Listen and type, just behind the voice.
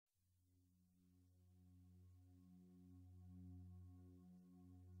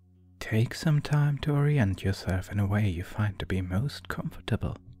Take some time to orient yourself in a way you find to be most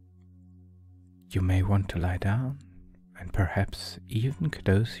comfortable. You may want to lie down and perhaps even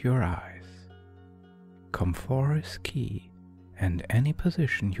close your eyes. Comfort is key, and any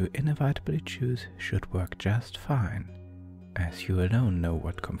position you inevitably choose should work just fine, as you alone know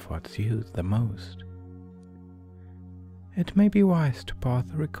what comforts you the most. It may be wise to pause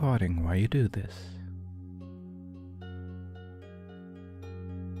the recording while you do this.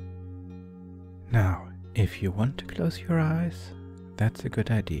 Now, if you want to close your eyes, that's a good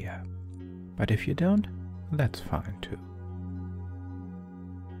idea, but if you don't, that's fine too.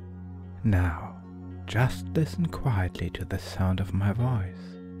 Now, just listen quietly to the sound of my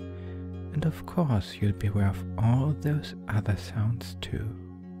voice, and of course you'll be aware of all those other sounds too.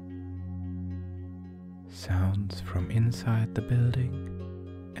 Sounds from inside the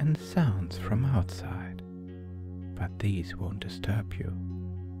building and sounds from outside, but these won't disturb you.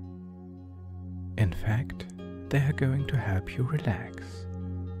 In fact, they are going to help you relax,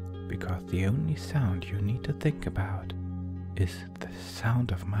 because the only sound you need to think about is the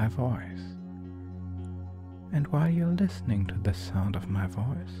sound of my voice. And while you're listening to the sound of my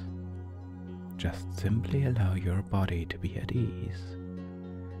voice, just simply allow your body to be at ease,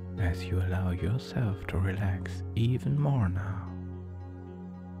 as you allow yourself to relax even more now.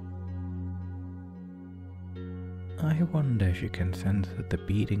 I wonder if you can sense the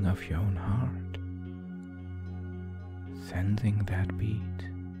beating of your own heart. Sensing that beat,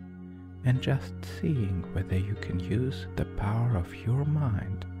 and just seeing whether you can use the power of your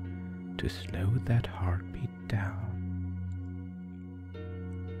mind to slow that heartbeat down.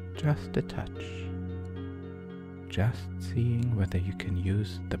 Just a touch. Just seeing whether you can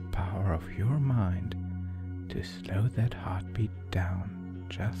use the power of your mind to slow that heartbeat down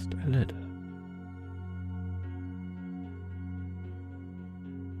just a little.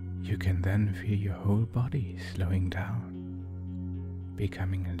 You can then feel your whole body slowing down,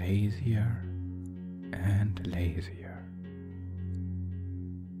 becoming lazier and lazier.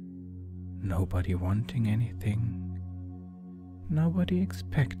 Nobody wanting anything, nobody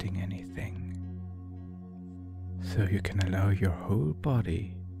expecting anything. So you can allow your whole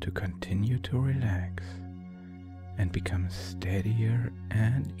body to continue to relax and become steadier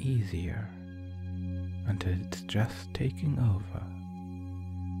and easier until it's just taking over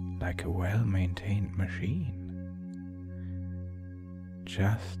like a well-maintained machine.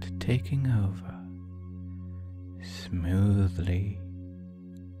 Just taking over smoothly,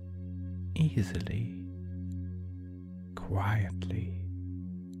 easily, quietly,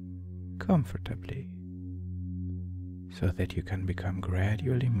 comfortably, so that you can become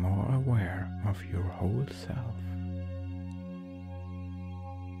gradually more aware of your whole self.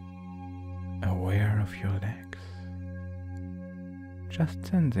 Aware of your legs, just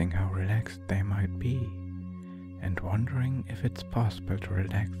sensing how relaxed they might be, and wondering if it's possible to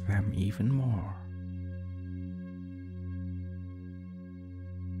relax them even more.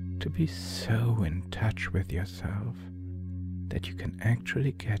 To be so in touch with yourself that you can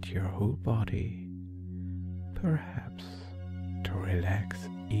actually get your whole body, perhaps, to relax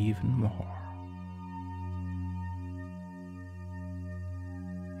even more.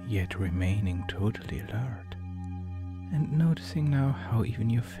 Yet remaining totally alert, and noticing now how even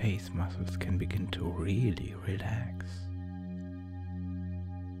your face muscles can begin to really relax.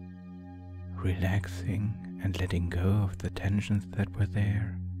 Relaxing and letting go of the tensions that were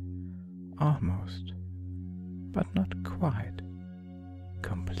there, almost, but not quite,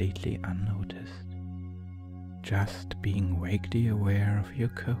 completely unnoticed. Just being vaguely aware of your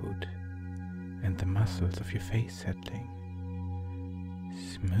coat and the muscles of your face settling,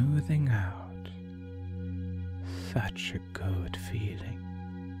 smoothing out. Such a good feeling.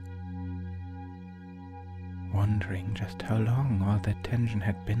 Wondering just how long all that tension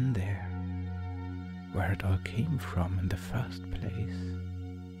had been there, where it all came from in the first place,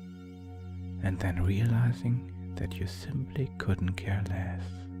 and then realizing that you simply couldn't care less,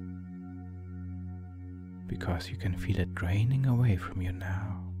 because you can feel it draining away from you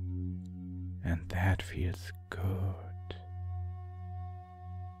now, and that feels good.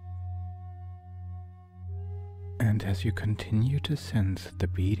 And as you continue to sense the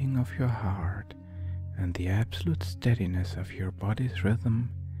beating of your heart and the absolute steadiness of your body's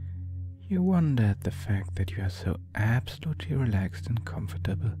rhythm, you wonder at the fact that you are so absolutely relaxed and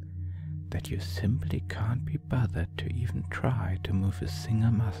comfortable that you simply can't be bothered to even try to move a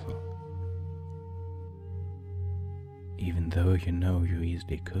single muscle. Even though you know you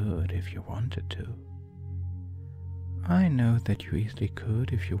easily could if you wanted to. I know that you easily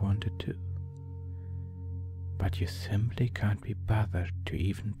could if you wanted to. but you simply can't be bothered to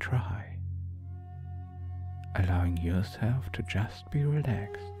even try, allowing yourself to just be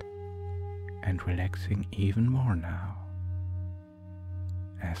relaxed and relaxing even more now,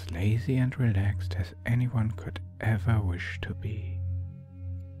 as lazy and relaxed as anyone could ever wish to be.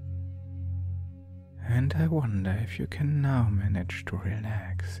 And I wonder if you can now manage to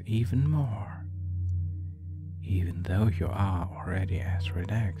relax even more, even though you are already as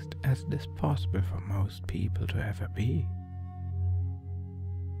relaxed as it is possible for most people to ever be.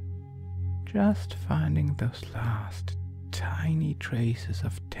 Just finding those last tiny traces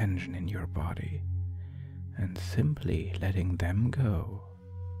of tension in your body and simply letting them go.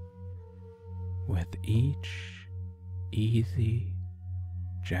 With each easy,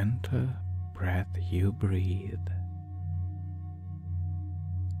 gentle breath you breathe.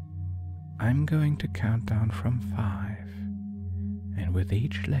 I'm going to count down from 5, and with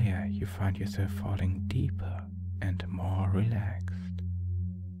each layer you find yourself falling deeper and more relaxed.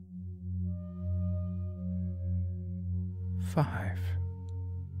 5.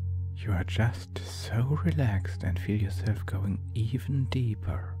 You are just so relaxed and feel yourself going even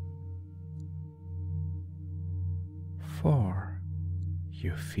deeper. 4.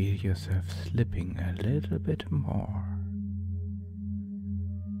 You feel yourself slipping a little bit more.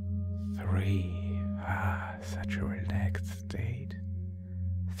 3. Such a relaxed state.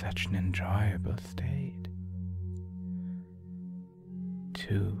 Such an enjoyable state.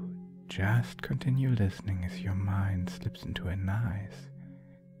 2. Just continue listening as your mind slips into a nice,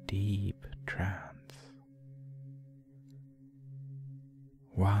 deep trance.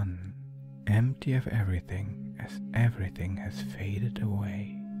 1. Empty of everything as everything has faded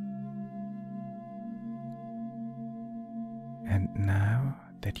away. And now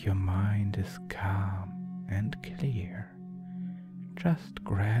that your mind is calm and clear, just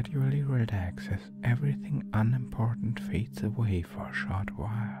gradually relax as everything unimportant fades away for a short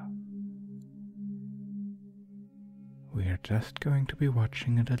while. We are just going to be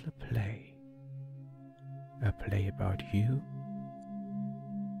watching a little play. A play about you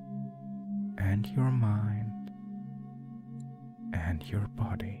and your mind and your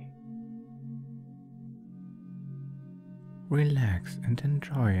body. Relax and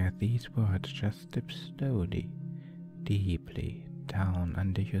enjoy as these words just slip slowly, deeply down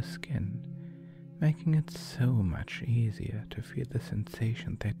under your skin, making it so much easier to feel the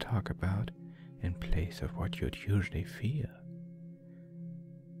sensation they talk about in place of what you'd usually feel.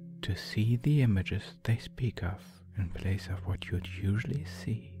 To see the images they speak of in place of what you'd usually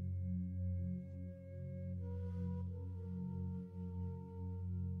see.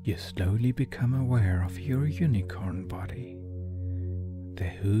 You slowly become aware of your unicorn body, the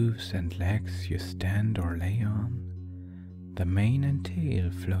hooves and legs you stand or lay on, the mane and tail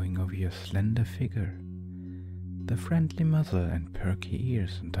flowing over your slender figure, the friendly muzzle and perky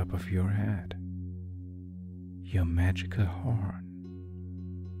ears on top of your head, your magical horn.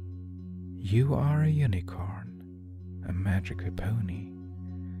 You are a unicorn, a magical pony.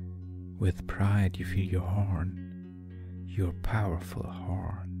 With pride you feel your horn, your powerful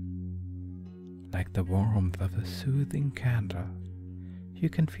horn. Like the warmth of a soothing candle, you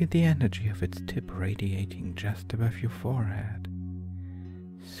can feel the energy of its tip radiating just above your forehead,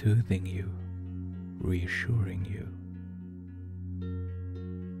 soothing you, reassuring you.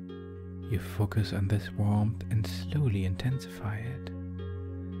 You focus on this warmth and slowly intensify it.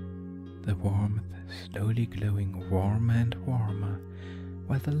 The warmth slowly glowing warmer and warmer,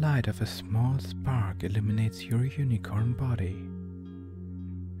 while the light of a small spark illuminates your unicorn body.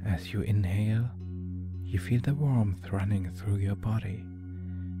 As you inhale, you feel the warmth running through your body,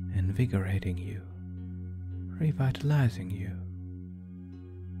 invigorating you, revitalizing you.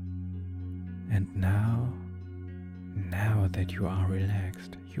 And now that you are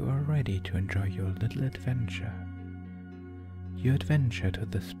relaxed, you are ready to enjoy your little adventure. Your adventure to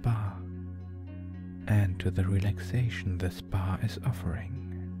the spa, and to the relaxation the spa is offering.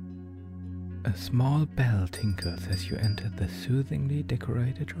 A small bell tinkles as you enter the soothingly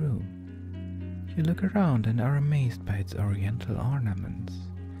decorated room. You look around and are amazed by its oriental ornaments.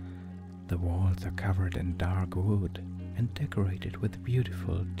 The walls are covered in dark wood and decorated with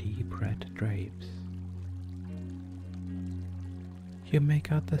beautiful deep red drapes. You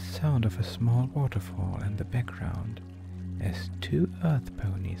make out the sound of a small waterfall in the background as 2 earth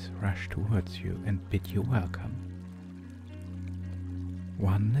ponies rush towards you and bid you welcome.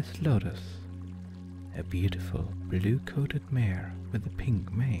 One is Lotus, a beautiful blue-coated mare with a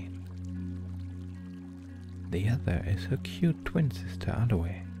pink mane. The other is her cute twin sister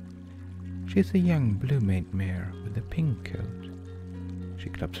Aloe. She's a young blue-maned mare with a pink coat. She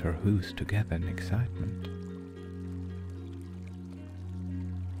claps her hooves together in excitement.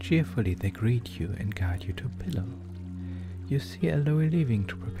 Cheerfully they greet you and guide you to a pillow. You see Aloe leaving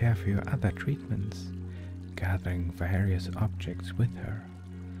to prepare for your other treatments, gathering various objects with her,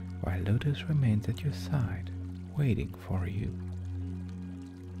 while Lotus remains at your side, waiting for you.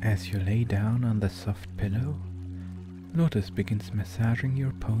 As you lay down on the soft pillow, Lotus begins massaging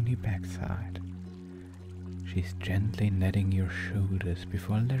your pony backside. She's gently kneading your shoulders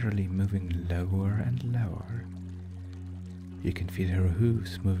before leisurely moving lower and lower. You can feel her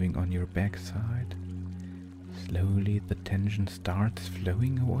hooves moving on your backside. Slowly the tension starts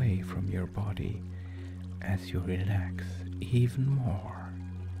flowing away from your body as you relax even more.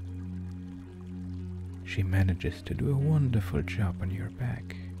 She manages to do a wonderful job on your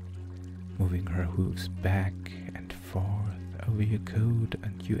back, moving her hooves back and forth over your coat,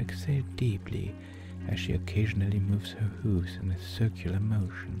 and you exhale deeply as she occasionally moves her hooves in a circular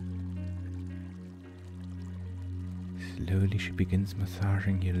motion. Slowly she begins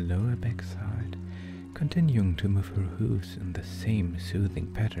massaging your lower backside, continuing to move her hooves in the same soothing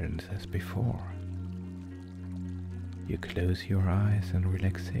patterns as before. You close your eyes in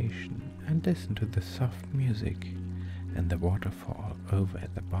relaxation and listen to the soft music and the waterfall over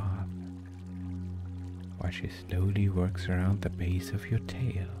at the bath, while she slowly works around the base of your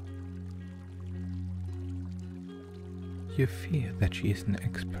tail. You fear that she is an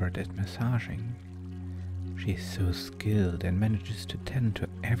expert at massaging. She is so skilled and manages to tend to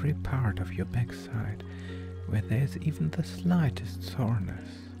every part of your backside where there is even the slightest soreness.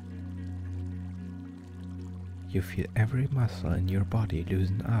 You feel every muscle in your body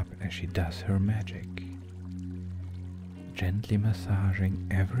loosen up as she does her magic, gently massaging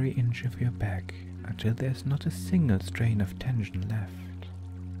every inch of your back until there's not a single strain of tension left.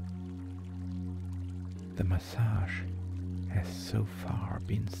 The massage has so far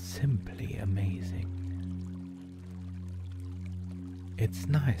been simply amazing. It's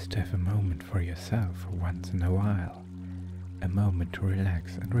nice to have a moment for yourself once in a while, a moment to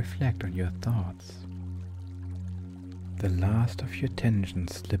relax and reflect on your thoughts. The last of your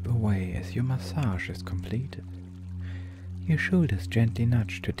tensions slip away as your massage is completed. Your shoulders gently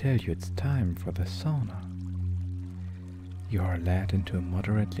nudge to tell you it's time for the sauna. You are led into a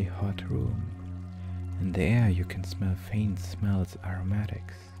moderately hot room. In the air you can smell faint smells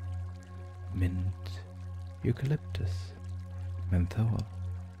aromatics, mint, eucalyptus, menthol.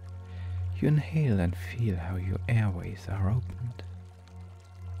 You inhale and feel how your airways are opened.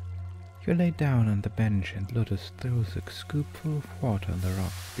 You lay down on the bench and Lotus throws a scoopful of water on the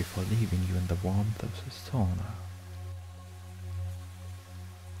rocks before leaving you in the warmth of the sauna.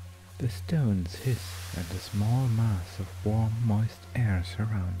 The stones hiss and a small mass of warm, moist air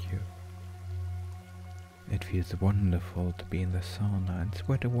surround you. It feels wonderful to be in the sauna and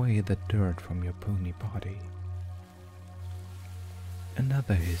sweat away the dirt from your pony body.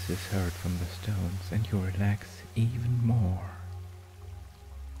 Another hiss is heard from the stones and you relax even more.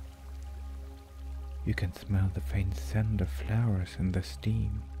 You can smell the faint scent of flowers in the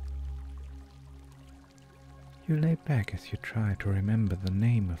steam. You lay back as you try to remember the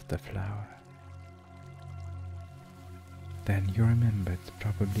name of the flower. Then you remember it's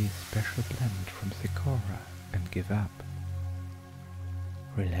probably a special blend from Sakura and give up,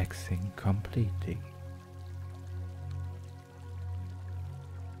 relaxing completely.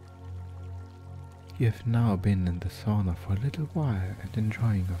 You have now been in the sauna for a little while and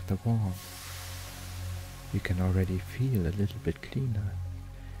enjoying of the warmth. You can already feel a little bit cleaner,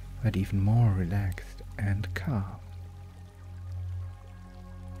 but even more relaxed and calm.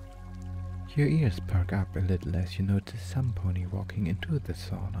 Your ears perk up a little as you notice some pony walking into the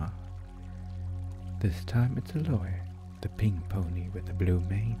sauna. This time it's Aloe, the pink pony with the blue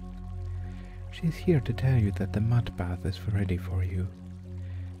mane. She's here to tell you that the mud bath is ready for you,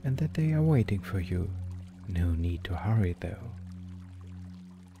 and that they are waiting for you. No need to hurry though.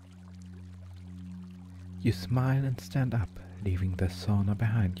 You smile and stand up, leaving the sauna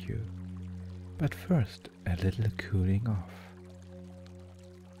behind you. But first, a little cooling off.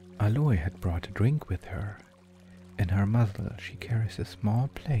 Aloe had brought a drink with her. In her muzzle she carries a small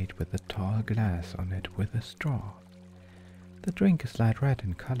plate with a tall glass on it with a straw. The drink is light red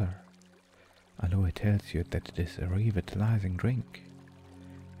in color. Aloe tells you that it is a revitalizing drink.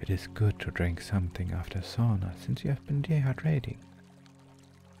 It is good to drink something after sauna since you have been dehydrating.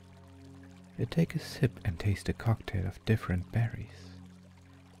 You take a sip and taste a cocktail of different berries.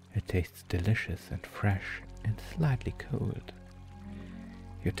 It tastes delicious and fresh and slightly cold.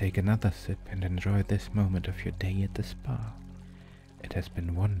 You take another sip and enjoy this moment of your day at the spa. It has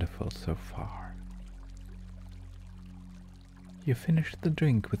been wonderful so far. You finish the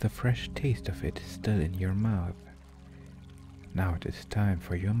drink with a fresh taste of it still in your mouth. now it is time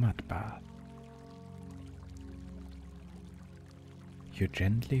for your mud bath. You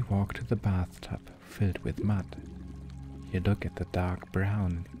gently walk to the bathtub filled with mud. You look at the dark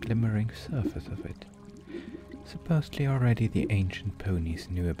brown, glimmering surface of it. Supposedly already the ancient ponies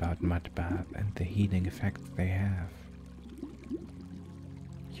knew about mud bath and the healing effects they have.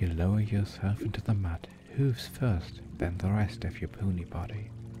 You lower yourself into the mud, hooves first, then the rest of your pony body.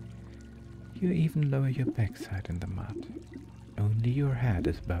 You even lower your backside in the mud. Only your head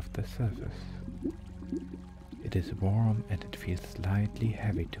is above the surface. It is warm and it feels slightly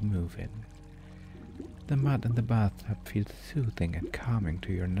heavy to move in. The mud in the bathtub feels soothing and calming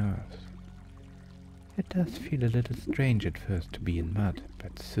to your nerves. It does feel a little strange at first to be in mud,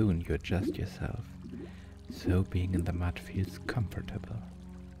 but soon you adjust yourself, so being in the mud feels comfortable.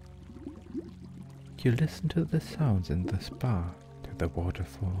 You listen to the sounds in the spa, to the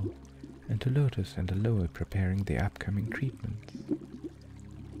waterfall, and to Lotus and Aloe preparing the upcoming treatments.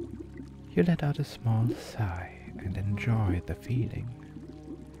 You let out a small sigh and enjoy the feeling.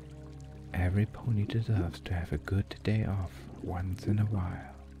 Every pony deserves to have a good day off once in a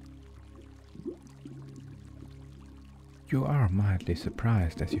while. You are mildly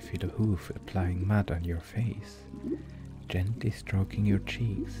surprised as you feel a hoof applying mud on your face, gently stroking your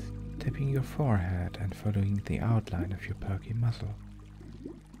cheeks, tapping your forehead and following the outline of your perky muzzle.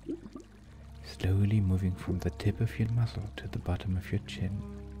 Slowly moving from the tip of your muzzle to the bottom of your chin,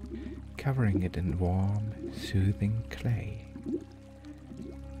 covering it in warm, soothing clay.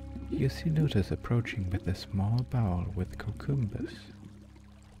 You see Lotus approaching with a small bowl with cucumbers,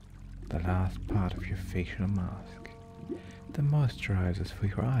 the last part of your facial mask, the moisturizers for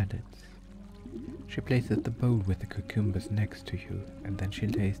your eyelids. She places the bowl with the cucumbers next to you, and then she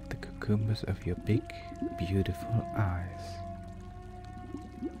lays the cucumbers over your big, beautiful eyes.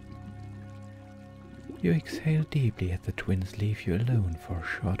 You exhale deeply as the twins leave you alone for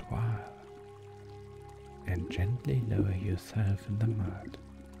a short while, and gently lower yourself in the mud.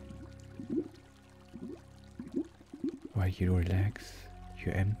 While you relax,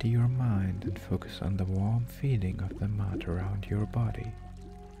 you empty your mind and focus on the warm feeling of the mud around your body.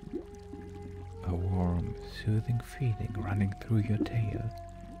 A warm, soothing feeling running through your tail,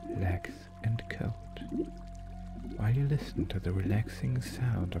 legs and coat, while you listen to the relaxing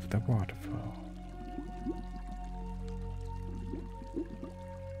sound of the waterfall.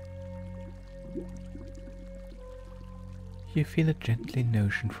 You feel a gently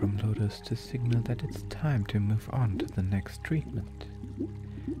motion from Lotus to signal that it's time to move on to the next treatment,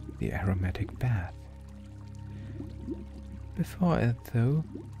 the aromatic bath. Before it though,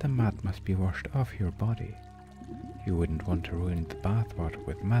 the mud must be washed off your body. You wouldn't want to ruin the bathwater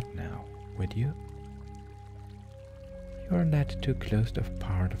with mud now, would you? You are led to a closed-off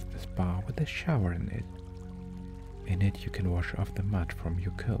part of the spa with a shower in it. In it you can wash off the mud from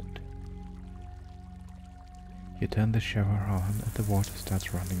your coat. You turn the shower on and the water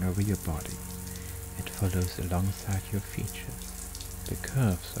starts running over your body. It follows alongside your features, the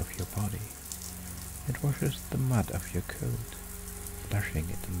curves of your body. It washes the mud off your coat, flushing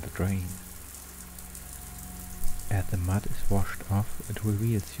it in the drain. As the mud is washed off, it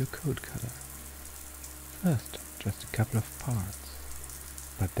reveals your coat color. First, just a couple of parts,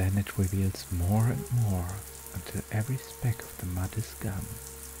 but then it reveals more and more until every speck of the mud is gone.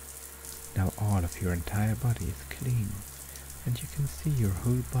 Now all of your entire body is clean, and you can see your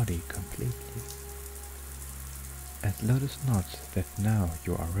whole body completely. As Lotus nods that now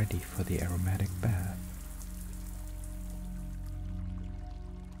you are ready for the aromatic bath.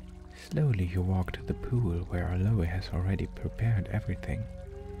 Slowly you walk to the pool where Aloe has already prepared everything,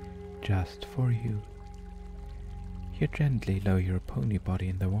 just for you. You gently lower your pony body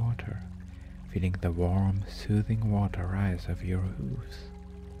in the water, feeling the warm, soothing water rise over your hooves,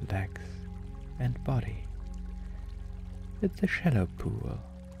 legs, and body. It's a shallow pool,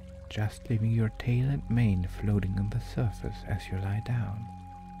 just leaving your tail and mane floating on the surface as you lie down,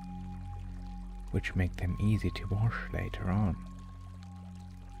 which make them easy to wash later on.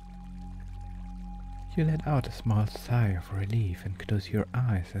 You let out a small sigh of relief and close your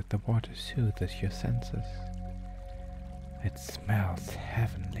eyes as the water soothes your senses. It smells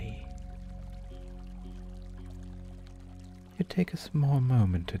heavenly. You take a small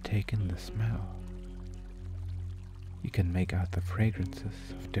moment to take in the smell. You can make out the fragrances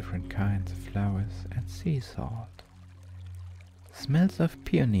of different kinds of flowers and sea salt. Smells of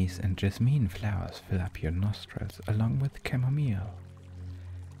peonies and jasmine flowers fill up your nostrils along with chamomile,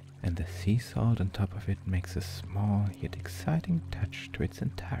 and the sea salt on top of it makes a small yet exciting touch to its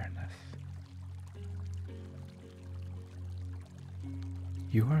entireness.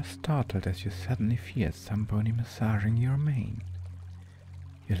 You are startled as you suddenly feel some pony massaging your mane.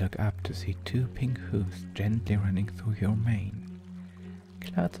 You look up to see two pink hooves gently running through your mane.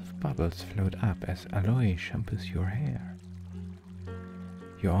 Clouds of bubbles float up as Aloe shampoos your hair.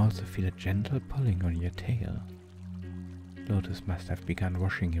 You also feel a gentle pulling on your tail. Lotus must have begun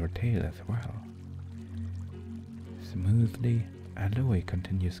washing your tail as well. Smoothly, Aloe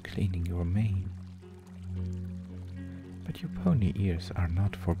continues cleaning your mane. But your pony ears are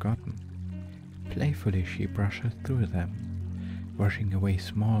not forgotten. Playfully she brushes through them, washing away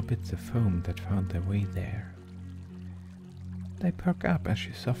small bits of foam that found their way there. They perk up as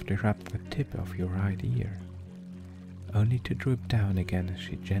she softly rubs the tip of your right ear, only to droop down again as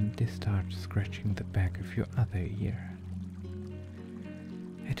she gently starts scratching the back of your other ear.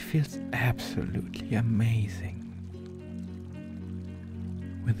 It feels absolutely amazing.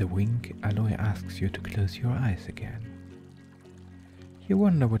 With a wink, Aloe asks you to close your eyes again. You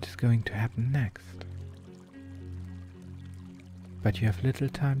wonder what is going to happen next. But you have little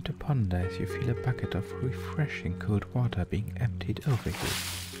time to ponder as you feel a bucket of refreshing cold water being emptied over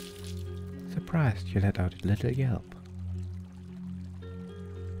you. Surprised, you let out a little yelp.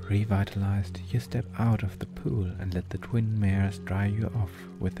 Revitalized, you step out of the pool and let the twin mares dry you off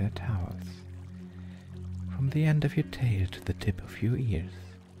with their towels, from the end of your tail to the tip of your ears.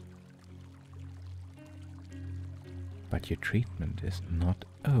 But your treatment is not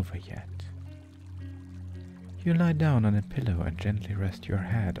over yet. You lie down on a pillow and gently rest your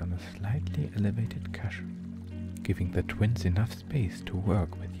head on a slightly elevated cushion, giving the twins enough space to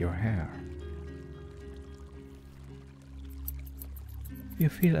work with your hair. You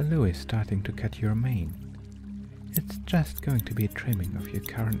feel Aloe starting to cut your mane. It's just going to be a trimming of your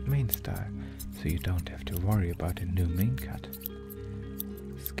current mane style, so you don't have to worry about a new mane cut.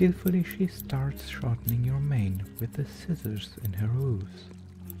 Skillfully she starts shortening your mane with the scissors in her hooves.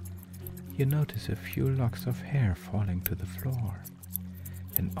 You notice a few locks of hair falling to the floor,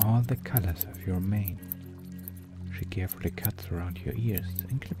 and all the colors of your mane. She carefully cuts around your ears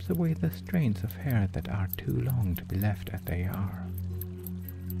and clips away the strands of hair that are too long to be left as they are.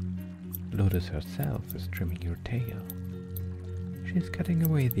 Lotus herself is trimming your tail. She is cutting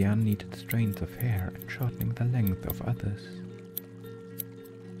away the unneeded strands of hair and shortening the length of others.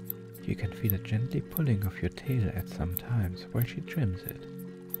 You can feel it gently pulling off your tail at some times while she trims it.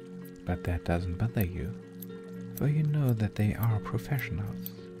 But that doesn't bother you, for you know that they are professionals.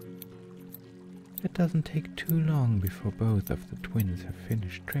 It doesn't take too long before both of the twins have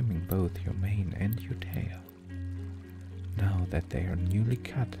finished trimming both your mane and your tail. Now that they are newly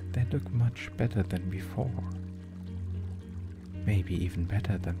cut, they look much better than before. Maybe even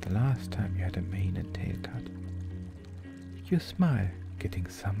better than the last time you had a mane and tail cut. You smile. Getting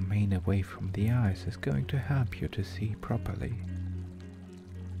some mane away from the eyes is going to help you to see properly.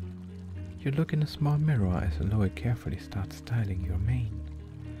 You look in a small mirror as Aloe carefully starts styling your mane.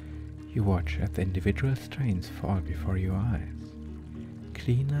 You watch as the individual strands fall before your eyes,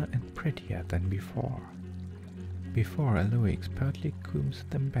 cleaner and prettier than before. Before, Aloe expertly combs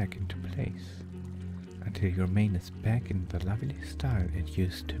them back into place, until your mane is back in the lovely style it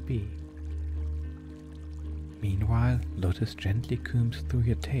used to be. Meanwhile, Lotus gently combs through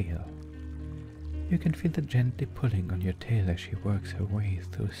your tail. You can feel the gently pulling on your tail as she works her way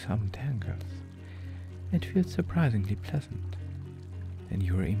through some tangles. It feels surprisingly pleasant. In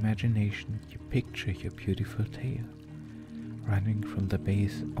your imagination, you picture your beautiful tail, running from the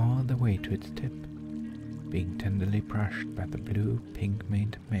base all the way to its tip, being tenderly brushed by the blue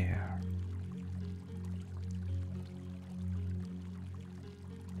pink-maned mare.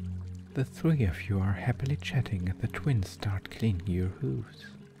 The three of you are happily chatting and the twins start cleaning your hooves,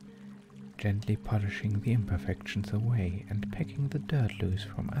 gently polishing the imperfections away and pecking the dirt loose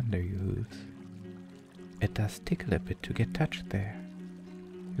from under your hooves. It does tickle a bit to get touched there.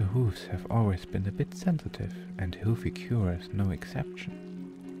 Your hooves have always been a bit sensitive, and hoovy cure is no exception.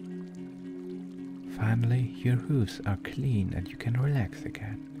 Finally, your hooves are clean and you can relax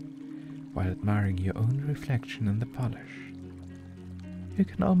again, while admiring your own reflection in the polish. You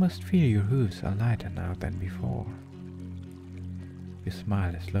can almost feel your hooves are lighter now than before. You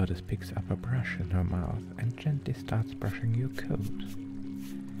smile as Lotus picks up a brush in her mouth and gently starts brushing your coat,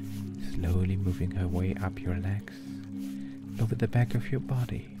 slowly moving her way up your legs, over the back of your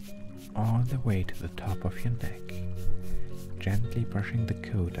body, all the way to the top of your neck, gently brushing the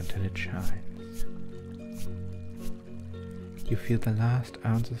coat until it shines. You feel the last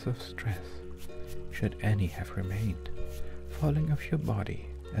ounces of stress, should any have remained, falling off your body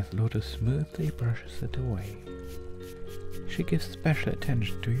as Lotus smoothly brushes it away. She gives special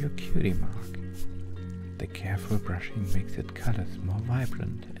attention to your cutie mark, The careful brushing makes its colors more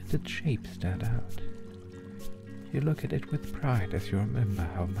vibrant and its shape stand out. You look at it with pride as you remember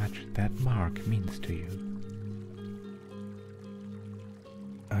how much that mark means to you.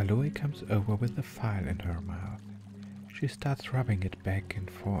 Aloe comes over with a file in her mouth. She starts rubbing it back and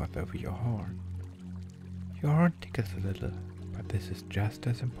forth over your horn. Your horn tickles a little, but this is just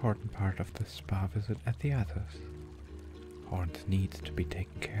as important part of the spa visit as the others. Horns needs to be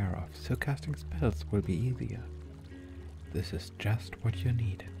taken care of, so casting spells will be easier. This is just what you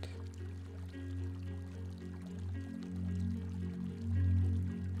needed.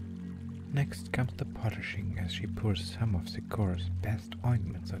 Next comes the polishing as she pours some of Sakura's best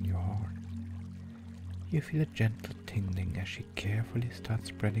ointments on your horn. You feel a gentle tingling as she carefully starts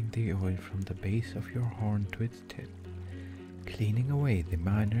spreading the oil from the base of your horn to its tip, cleaning away the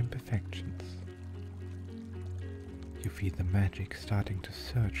minor imperfections. You feel the magic starting to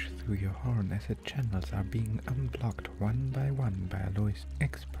surge through your horn as its channels are being unblocked one by Aloe's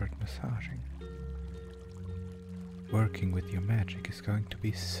expert massaging. Working with your magic is going to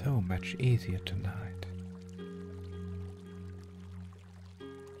be so much easier tonight.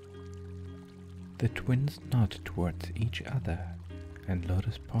 The twins nod towards each other, and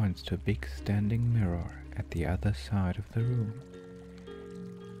Lotus points to a big standing mirror at the other side of the room.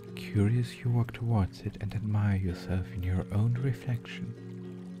 Curious, you walk towards it and admire yourself in your own reflection.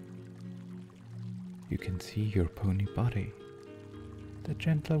 You can see your pony body, the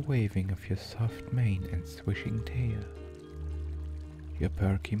gentle waving of your soft mane and swishing tail, your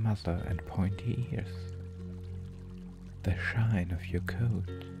perky muzzle and pointy ears, the shine of your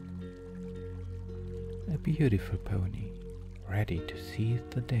coat. A beautiful pony, ready to seize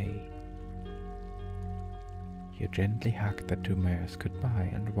the day. You gently hug the two mares goodbye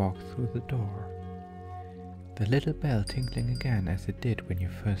and walk through the door, the little bell tinkling again as it did when you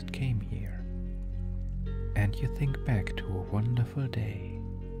first came here. And you think back to a wonderful day.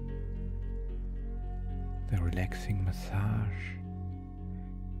 The relaxing massage,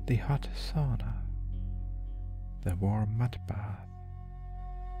 the hot sauna, the warm mud bath,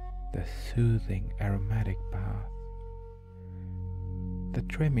 the soothing aromatic bath, the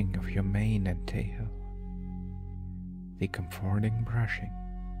trimming of your mane and tail, the comforting brushing.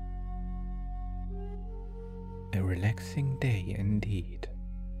 A relaxing day indeed.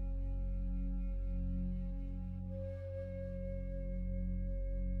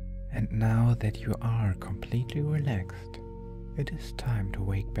 And now that you are completely relaxed, it is time to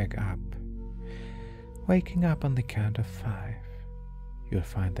wake back up. Waking up on the count of 5. You'll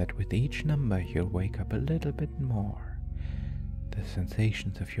find that with each number you'll wake up a little bit more, the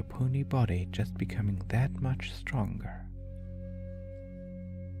sensations of your pony body just becoming that much stronger.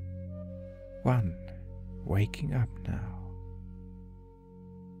 1. Waking up now.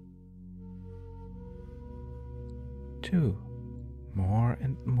 2. More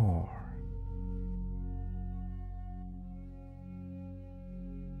and more.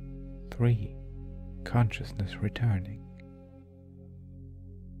 3. Consciousness returning.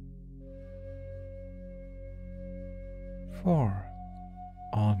 4.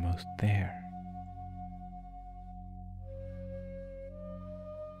 Almost there.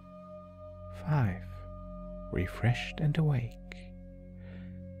 5. Refreshed and awake.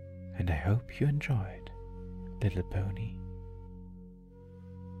 And I hope you enjoyed, little pony.